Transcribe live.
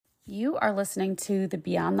You are listening to the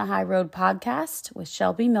Beyond the High Road podcast with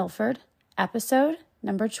Shelby Milford, episode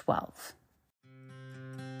number 12.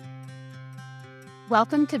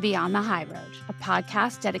 Welcome to Beyond the High Road, a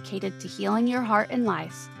podcast dedicated to healing your heart and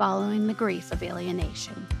life following the grief of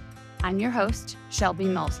alienation. I'm your host, Shelby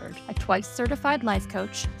Milford, a twice certified life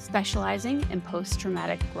coach specializing in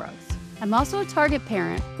post-traumatic growth. I'm also a target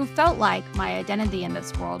parent who felt like my identity in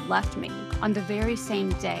this world left me on the very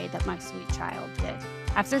same day that my sweet child did.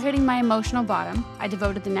 After hitting my emotional bottom, I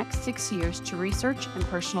devoted the next 6 years to research and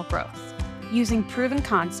personal growth. Using proven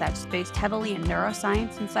concepts based heavily in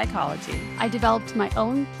neuroscience and psychology, I developed my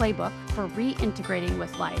own playbook for reintegrating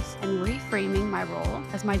with life and reframing my role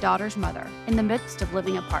as my daughter's mother in the midst of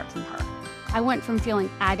living apart from her. I went from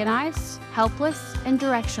feeling agonized, helpless, and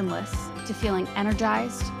directionless to feeling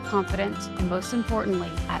energized, confident, and most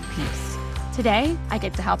importantly, at peace. Today, I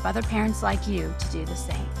get to help other parents like you to do the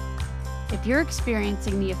same. If you're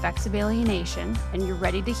experiencing the effects of alienation and you're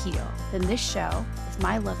ready to heal, then this show is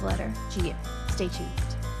my love letter to you. Stay tuned.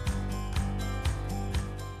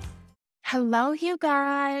 Hello, you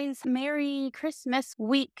guys. Merry Christmas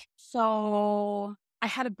week. So I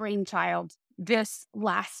had a brainchild this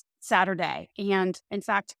last Saturday. And in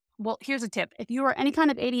fact, well, here's a tip. If you are any kind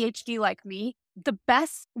of ADHD like me, the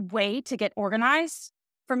best way to get organized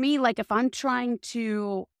for me, like if I'm trying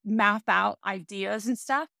to map out ideas and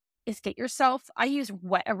stuff, is get yourself, I use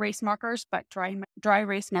wet erase markers, but dry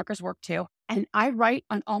erase markers work too. And I write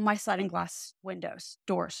on all my sliding glass windows,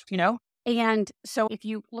 doors, And so if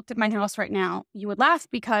you looked at my house right now, you would laugh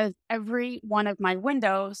because every one of my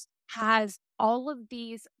windows has all of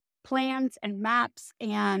these plans and maps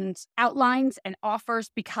and outlines and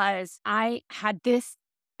offers because I had this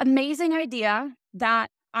amazing idea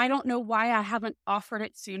that I don't know why I haven't offered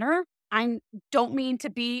it sooner. I don't mean to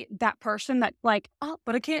be that person that but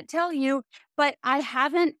I can't tell you, but I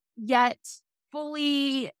haven't yet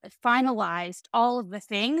fully finalized all of the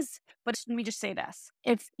things. But let me just say this.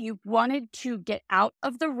 If you wanted to get out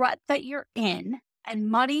of the rut that you're in, and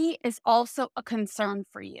money is also a concern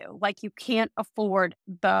for you, like you can't afford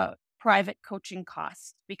the private coaching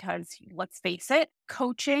costs because let's face it,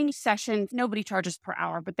 coaching sessions, nobody charges per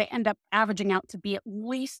hour, but they end up averaging out to be at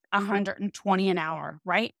least $120 an hour,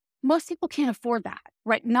 right? Most people can't afford that,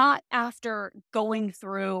 right? Not after going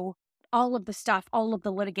through all of the stuff, all of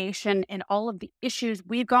the litigation and all of the issues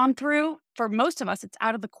we've gone through. For most of us, it's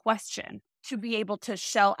out of the question to be able to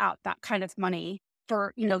shell out that kind of money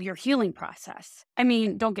for, your healing process. I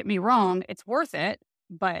mean, don't get me wrong, it's worth it,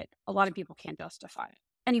 but a lot of people can't justify it.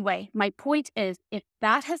 Anyway, my point is, if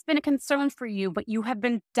that has been a concern for you, but you have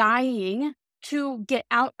been dying to get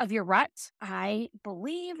out of your rut, I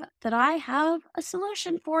believe that I have a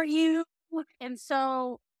solution for you. And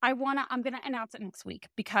so I'm going to announce it next week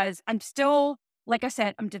because I'm still, like I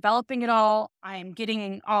said, I'm developing it all. I'm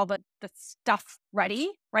getting all the stuff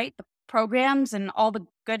ready, right? The programs and all the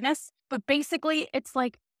goodness. But basically it's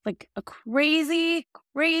like a crazy,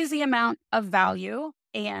 crazy amount of value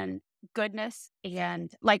and goodness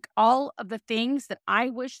and all of the things that I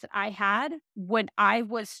wish that I had when I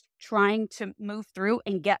was trying to move through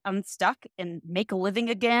and get unstuck and make a living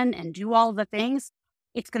again and do all the things.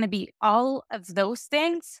 It's going to be all of those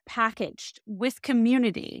things packaged with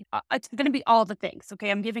community. It's going to be all the things. Okay.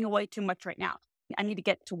 I'm giving away too much right now. I need to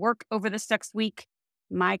get to work over this next week.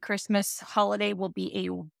 My Christmas holiday will be a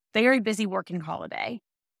very busy working holiday.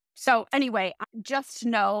 So anyway, just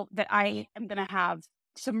know that I am going to have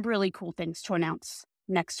some really cool things to announce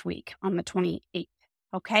next week on the 28th.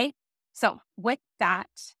 Okay. So with that,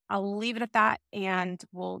 I'll leave it at that and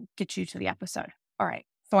we'll get you to the episode. All right.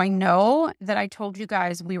 So I know that I told you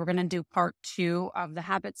guys we were going to do part 2 of the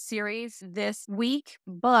Habits series this week,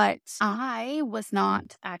 but I was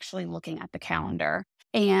not actually looking at the calendar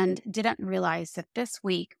and didn't realize that this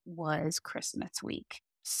week was Christmas week.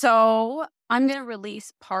 So I'm going to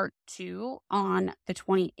release part 2 on the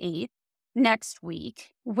 28th next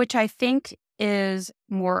week, which I think is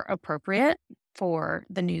more appropriate for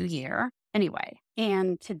the new year. Anyway,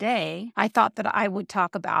 and today I thought that I would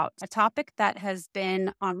talk about a topic that has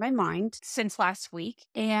been on my mind since last week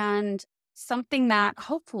and something that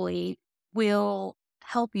hopefully will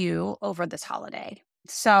help you over this holiday.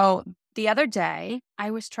 So the other day,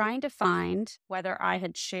 I was trying to find whether I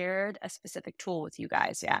had shared a specific tool with you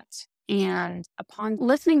guys yet. And upon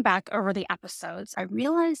listening back over the episodes, I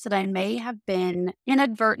realized that I may have been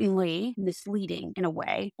inadvertently misleading in a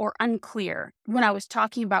way or unclear when I was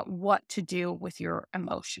talking about what to do with your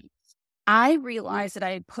emotions. I realized that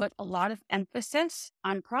I had put a lot of emphasis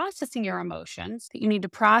on processing your emotions that you need to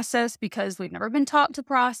process because we've never been taught to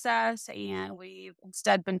process and we've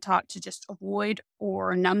instead been taught to just avoid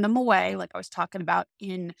or numb them away, like I was talking about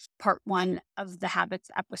in part one of the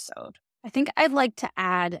habits episode. I think I'd like to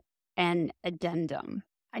add an addendum.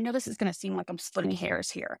 I know this is going to seem like I'm splitting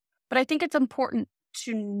hairs here, but I think it's important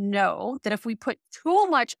to know that if we put too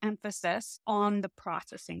much emphasis on the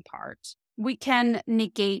processing part, we can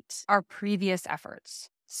negate our previous efforts.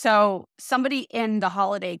 So, somebody in the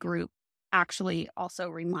holiday group actually also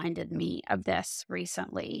reminded me of this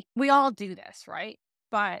recently. We all do this, right?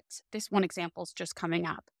 But this one example is just coming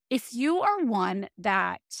up. If you are one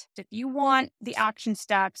that, if you want the action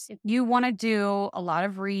steps, if you want to do a lot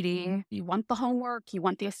of reading, you want the homework, you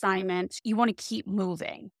want the assignment, you want to keep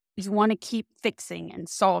moving. You want to keep fixing and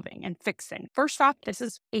solving and fixing. First off, this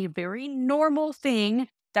is a very normal thing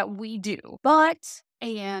that we do. But,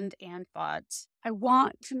 but, I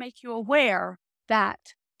want to make you aware that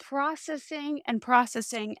processing and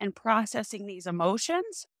processing and processing these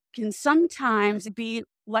emotions can sometimes be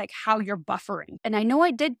like how you're buffering. And I know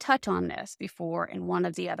I did touch on this before in one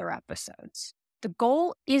of the other episodes. The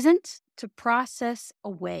goal isn't to process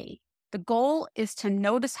away. The goal is to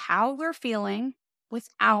notice how we're feeling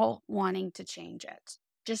without wanting to change it.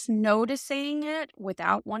 Just noticing it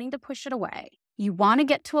without wanting to push it away. You want to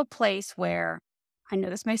get to a place where, I know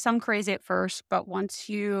this may sound crazy at first, but once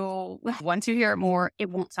you once you hear it more, it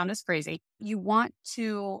won't sound as crazy. You want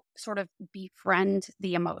to sort of befriend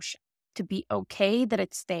the emotion, to be okay that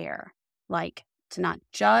it's there, like to not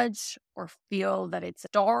judge or feel that it's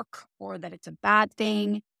dark or that it's a bad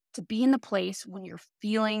thing, to be in the place when you're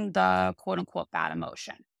feeling the quote unquote bad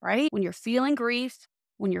emotion, right? When you're feeling grief,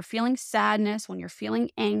 when you're feeling sadness, when you're feeling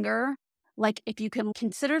anger, like if you can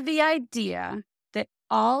consider the idea that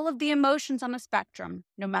all of the emotions on the spectrum,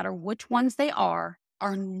 no matter which ones they are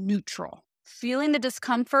neutral. Feeling the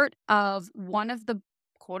discomfort of one of the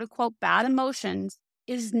quote unquote bad emotions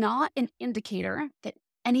is not an indicator that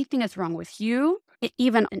anything is wrong with you,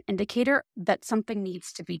 even an indicator that something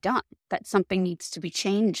needs to be done, that something needs to be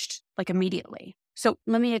changed like immediately. So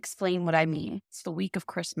let me explain what I mean. It's the week of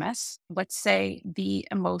Christmas. Let's say the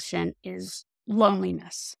emotion is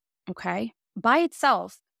loneliness. Okay. By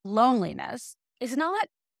itself, loneliness is not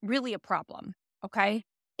really a problem. Okay.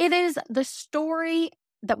 It is the story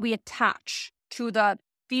that we attach to the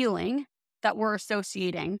feeling that we're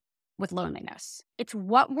associating with loneliness. It's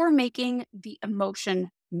what we're making the emotion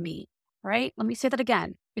mean, right? Let me say that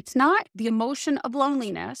again. It's not the emotion of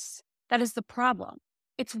loneliness that is the problem.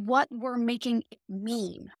 It's what we're making it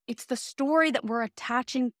mean. It's the story that we're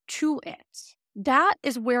attaching to it. That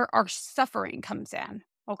is where our suffering comes in,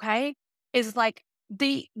 okay? Is like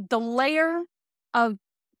the layer of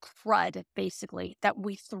crud, basically, that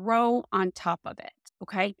we throw on top of it,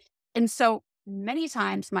 okay? And so many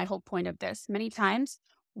times, my whole point of this, many times,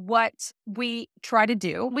 what we try to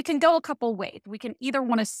do, we can go a couple ways. We can either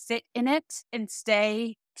want to sit in it and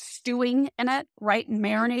stay stewing in it, right?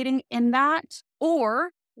 Marinating in that,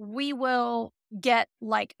 or we will get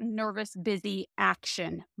like nervous, busy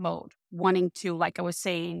action mode, wanting to, like I was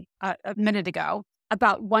saying a minute ago,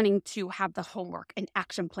 about wanting to have the homework and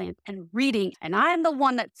action plan and reading. And I'm the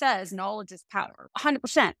one that says knowledge is power.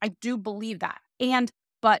 100%. I do believe that.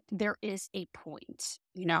 But there is a point,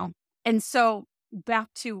 you know? And so back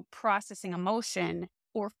to processing emotion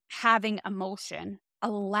or having emotion,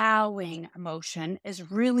 allowing emotion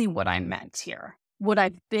is really what I meant here, what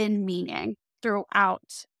I've been meaning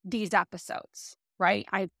throughout these episodes, right?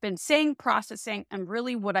 I've been saying processing, and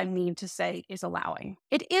really what I mean to say is allowing.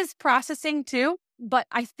 It is processing too, but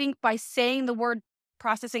I think by saying the word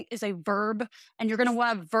processing is a verb, and you're going to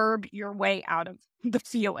want to verb your way out of the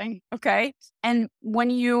feeling, okay? And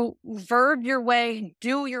when you verb your way,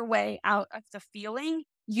 do your way out of the feeling,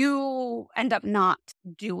 you end up not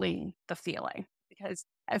doing the feeling. Because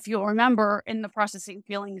if you'll remember in the processing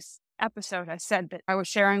feelings episode, I said that I was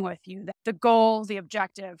sharing with you that the goal, the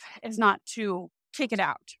objective is not to take it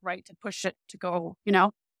out, right? To push it to go,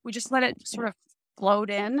 we just let it sort of float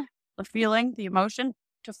in, the feeling, the emotion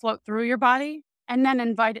to float through your body, and then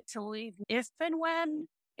invite it to leave if and when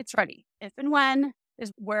it's ready. If and when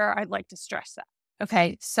is where I'd like to stress that.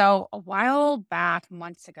 Okay, so a while back,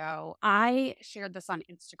 months ago, I shared this on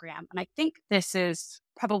Instagram, and I think this is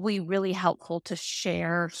probably really helpful to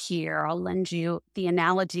share here. I'll lend you the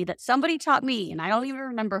analogy that somebody taught me, and I don't even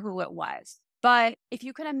remember who it was. But if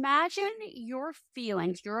you can imagine your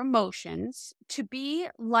feelings, your emotions to be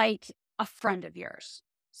like a friend of yours.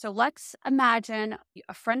 So let's imagine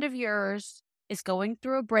a friend of yours is going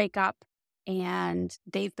through a breakup and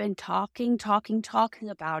they've been talking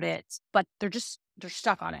about it, but they're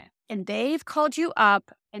stuck on it. And they've called you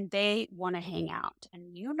up and they want to hang out.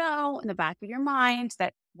 And you know in the back of your mind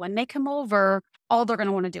that when they come over, all they're going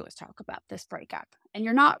to want to do is talk about this breakup. And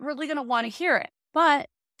you're not really going to want to hear it, but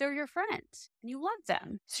they're your friends and you love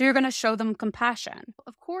them. So you're going to show them compassion.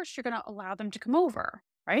 Of course, you're going to allow them to come over,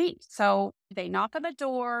 right? So they knock on the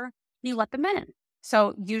door, you let them in.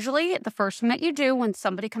 So usually the first thing that you do when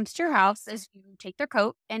somebody comes to your house is you take their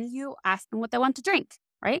coat and you ask them what they want to drink,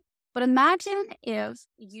 right? But imagine if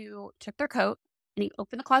you took their coat and you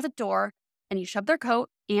opened the closet door and you shoved their coat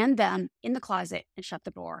and them in the closet and shut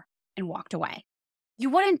the door and walked away. You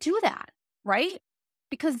wouldn't do that, right?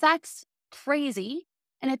 Because that's crazy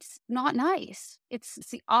and it's not nice. It's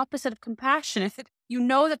the opposite of compassion. If you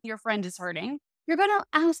know that your friend is hurting, you're going to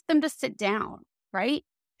ask them to sit down, right?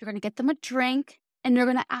 You're going to get them a drink and you're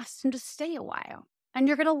going to ask them to stay a while. And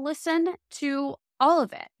you're going to listen to all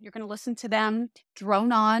of it. You're going to listen to them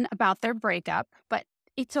drone on about their breakup, but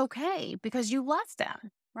it's okay because you love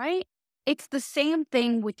them, right? It's the same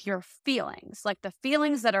thing with your feelings, like the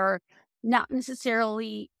feelings that are not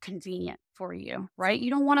necessarily convenient for you, right?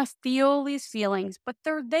 You don't want to feel these feelings, but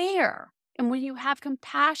they're there. And when you have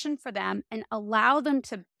compassion for them and allow them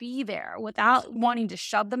to be there without wanting to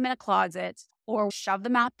shove them in a closet or shove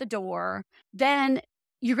them out the door, then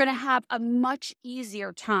you're going to have a much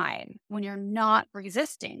easier time when you're not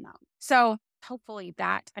resisting them. So hopefully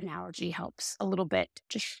that analogy helps a little bit.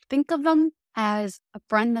 Just think of them as a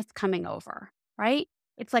friend that's coming over, right?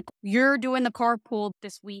 It's like you're doing the carpool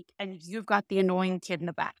this week and you've got the annoying kid in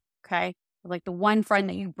the back, okay? Like the one friend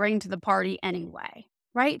that you bring to the party anyway,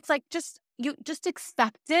 right? It's like you just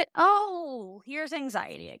accept it. Oh, here's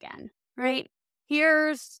anxiety again, right?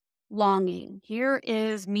 Here's longing. Here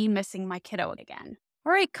is me missing my kiddo again.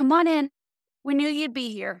 All right, come on in. We knew you'd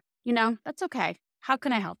be here. That's okay. How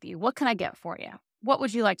can I help you? What can I get for you? What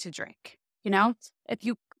would you like to drink? If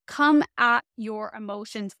you come at your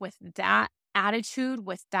emotions with that attitude,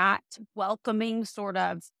 with that welcoming sort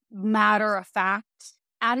of matter of fact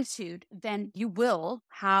attitude, then you will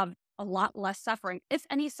have a lot less suffering, if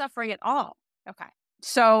any suffering at all. Okay.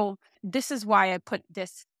 So this is why I put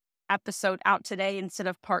this episode out today instead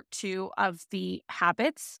of part 2 of the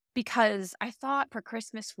habits, because I thought for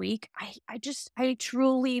Christmas week, I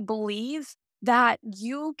truly believe that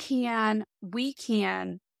we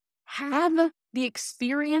can have the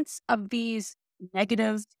experience of these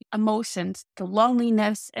negative emotions, the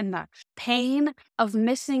loneliness and the pain of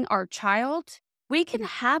missing our child. We can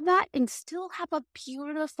have that and still have a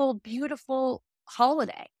beautiful, beautiful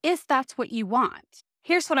holiday if that's what you want.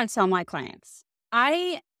 Here's what I tell my clients.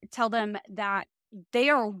 I tell them that they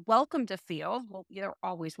are welcome to feel, well, they're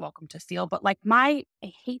always welcome to feel, but I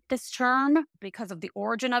hate this term because of the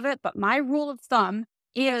origin of it, but my rule of thumb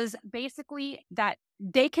is basically that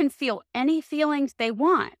they can feel any feelings they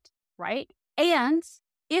want, right? And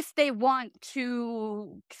if they want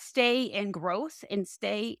to stay in growth and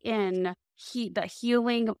stay in the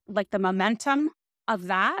healing, like the momentum of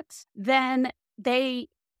that, then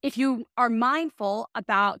if you are mindful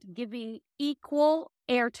about giving equal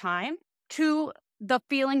airtime to the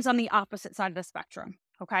feelings on the opposite side of the spectrum,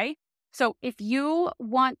 okay? So if you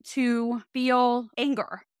want to feel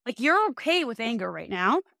anger, like you're okay with anger right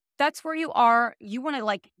now, that's where you are. You want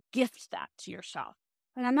to gift that to yourself.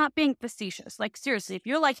 And I'm not being facetious. Like seriously, if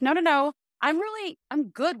you're like, no, I'm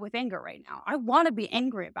good with anger right now. I want to be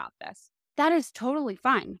angry about this. That is totally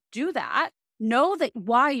fine. Do that. Know that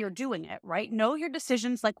why you're doing it, right? Know your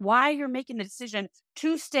decisions, like why you're making the decision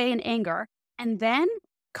to stay in anger. And then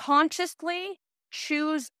consciously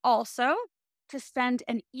choose also to spend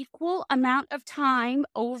an equal amount of time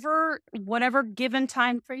over whatever given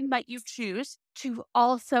time frame that you choose to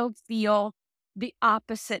also feel the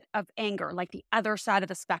opposite of anger, like the other side of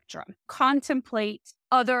the spectrum. Contemplate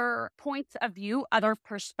other points of view, other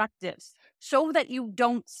perspectives, so that you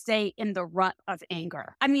don't stay in the rut of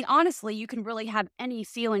anger. I mean, honestly, you can really have any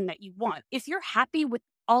feeling that you want. If you're happy with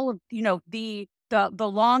all of, the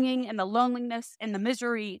longing and the loneliness and the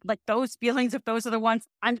misery, like those feelings, if those are the ones,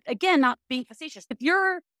 I'm again not being facetious. If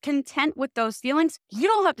you're content with those feelings, you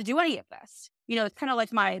don't have to do any of this. It's kind of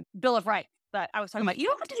like my Bill of Rights that I was talking about. You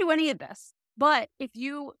don't have to do any of this. But if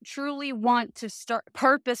you truly want to start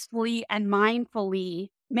purposefully and mindfully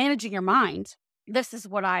managing your mind, this is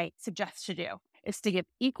what I suggest to do, is to give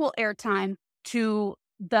equal airtime to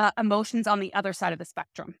the emotions on the other side of the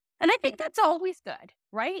spectrum. And I think that's always good,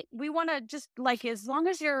 right? We want to just as long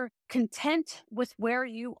as you're content with where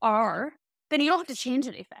you are, then you don't have to change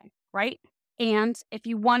anything, right? And if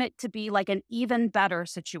you want it to be like an even better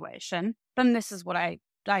situation, then this is what I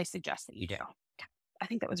I suggest that you do. I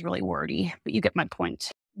think that was really wordy, but you get my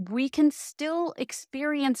point. We can still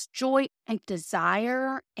experience joy and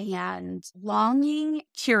desire and longing,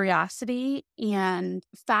 curiosity and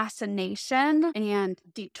fascination and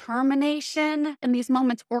determination in these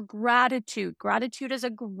moments, or gratitude. Gratitude is a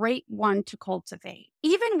great one to cultivate,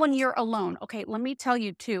 even when you're alone. Okay, let me tell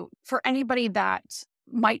you too, for anybody that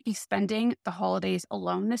might be spending the holidays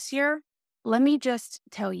alone this year, let me just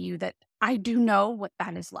tell you that I do know what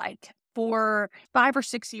that is like. For 5 or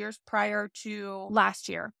 6 years prior to last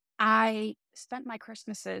year, I spent my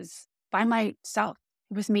Christmases by myself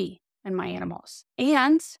with me and my animals.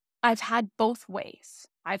 And I've had both ways.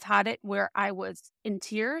 I've had it where I was in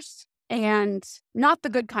tears, and not the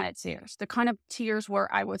good kind of tears, the kind of tears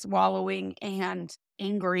where I was wallowing and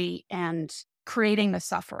angry and creating the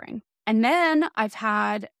suffering. And then I've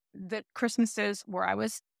had the Christmases where I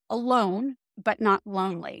was alone, but not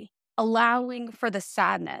lonely, allowing for the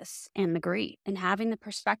sadness and the grief and having the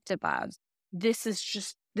perspective of this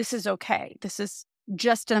is okay. This is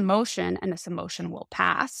just an emotion, and this emotion will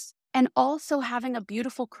pass. And also having a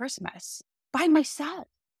beautiful Christmas by myself,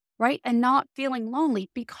 right? And not feeling lonely,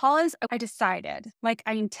 because I decided, like,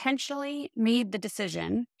 I intentionally made the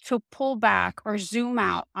decision to pull back or zoom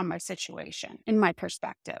out on my situation in my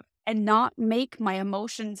perspective and not make my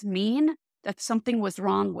emotions mean that something was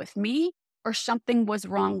wrong with me or something was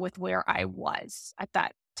wrong with where I was at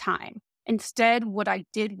that time. Instead, what I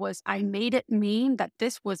did was I made it mean that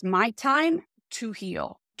this was my time to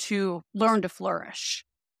heal, to learn to flourish.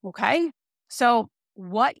 Okay. So,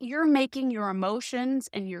 what you're making your emotions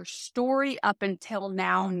and your story up until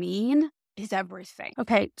now mean is everything.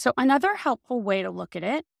 Okay. So, another helpful way to look at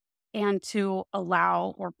it and to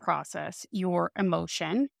allow or process your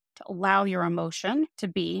emotion, to allow your emotion to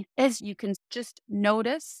be, is you can just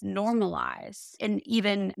notice, normalize, and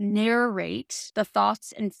even narrate the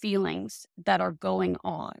thoughts and feelings that are going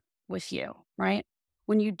on with you, right?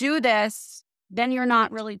 When you do this, then you're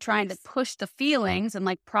not really trying to push the feelings and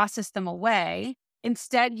like process them away.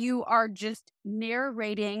 Instead, you are just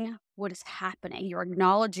narrating what is happening. You're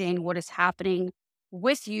acknowledging what is happening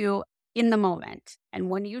with you in the moment. And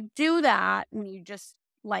when you do that, when you just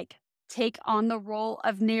like take on the role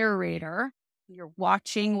of narrator, you're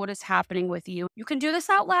watching what is happening with you. You can do this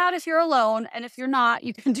out loud if you're alone. And if you're not,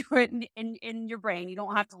 you can do it in your brain. You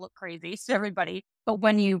don't have to look crazy to everybody. But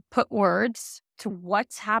when you put words to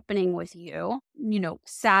what's happening with you,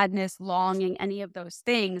 sadness, longing, any of those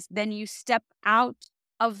things, then you step out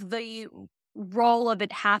of the role of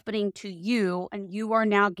it happening to you, and you are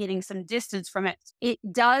now getting some distance from it. It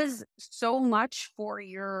does so much for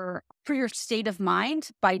your state of mind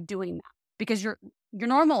by doing that, because you're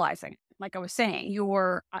normalizing it. Like I was saying,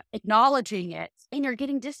 you're acknowledging it and you're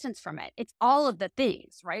getting distance from it. It's all of the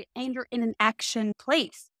things, right? And you're in an action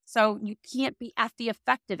place. So you can't be at the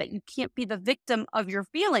effect of it. You can't be the victim of your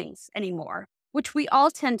feelings anymore, which we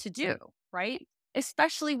all tend to do, right?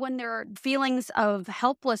 Especially when there are feelings of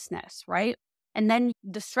helplessness, right? And then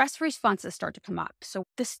the stress responses start to come up. So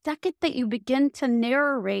the second that you begin to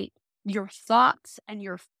narrate your thoughts and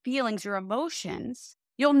your feelings, your emotions,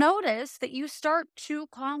 you'll notice that you start to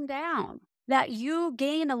calm down, that you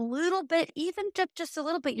gain a little bit, even just a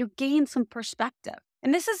little bit, you gain some perspective.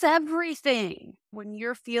 And this is everything. When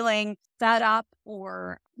you're feeling fed up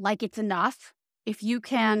or like it's enough, if you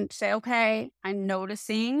can say, okay, I'm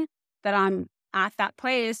noticing that I'm at that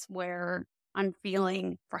place where I'm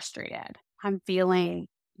feeling frustrated. I'm feeling,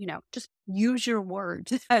 just use your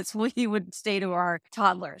words. That's what you would say to our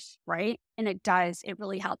toddlers, right? And it does. It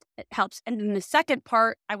really helps. It helps. And then the second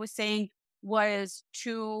part I was saying was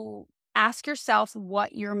to ask yourself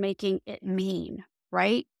what you're making it mean,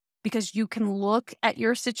 right? Because you can look at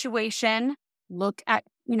your situation, look at,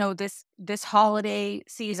 this holiday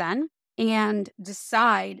season, and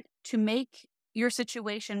decide to make your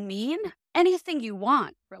situation mean anything you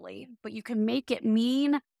want, really, but you can make it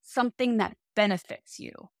mean something that benefits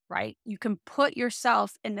you, right? You can put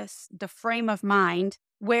yourself in the frame of mind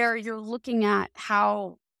where you're looking at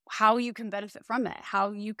how you can benefit from it,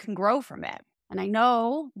 how you can grow from it. And I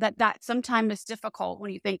know that sometimes is difficult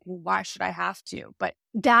when you think, well, why should I have to? But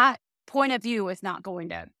that point of view is not going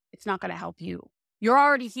to help you. You're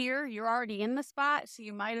already here. You're already in the spot. So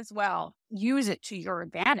you might as well use it to your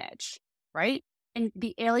advantage, right? And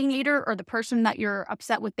the alienator or the person that you're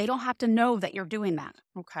upset with, they don't have to know that you're doing that.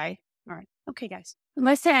 Okay. All right. Okay, guys.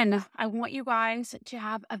 Listen, I want you guys to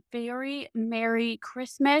have a very Merry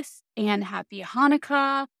Christmas and Happy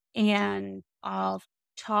Hanukkah. And I'll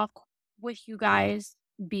talk with you guys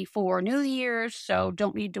before New Year's. So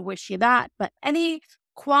don't need to wish you that. But any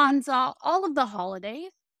Kwanzaa, all of the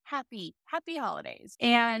holidays, happy holidays.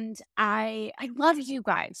 And I love you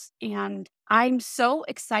guys. And I'm so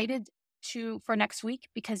excited for next week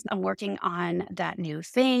because I'm working on that new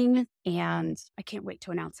thing and I can't wait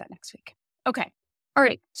to announce that next week. Okay. All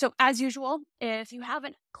right. So as usual, if you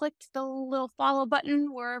haven't clicked the little follow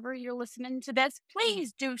button wherever you're listening to this,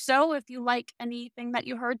 please do so if you like anything that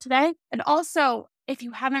you heard today. And also, if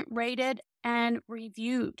you haven't rated and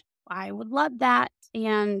reviewed, I would love that.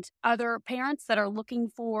 And other parents that are looking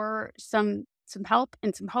for some help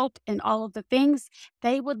and some hope and all of the things,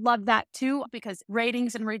 they would love that too, because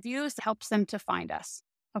ratings and reviews helps them to find us.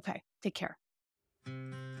 Okay, take care.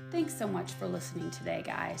 Thanks so much for listening today,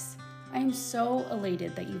 guys. I am so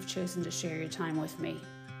elated that you've chosen to share your time with me.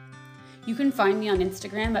 You can find me on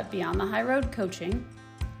Instagram at Beyond the High Road Coaching.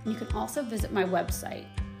 You can also visit my website.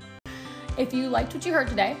 If you liked what you heard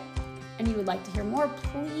today and you would like to hear more,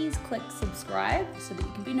 please click subscribe so that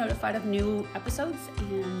you can be notified of new episodes.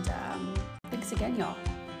 And thanks again, y'all.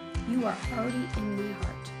 You are already in my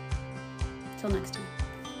heart. Till next time.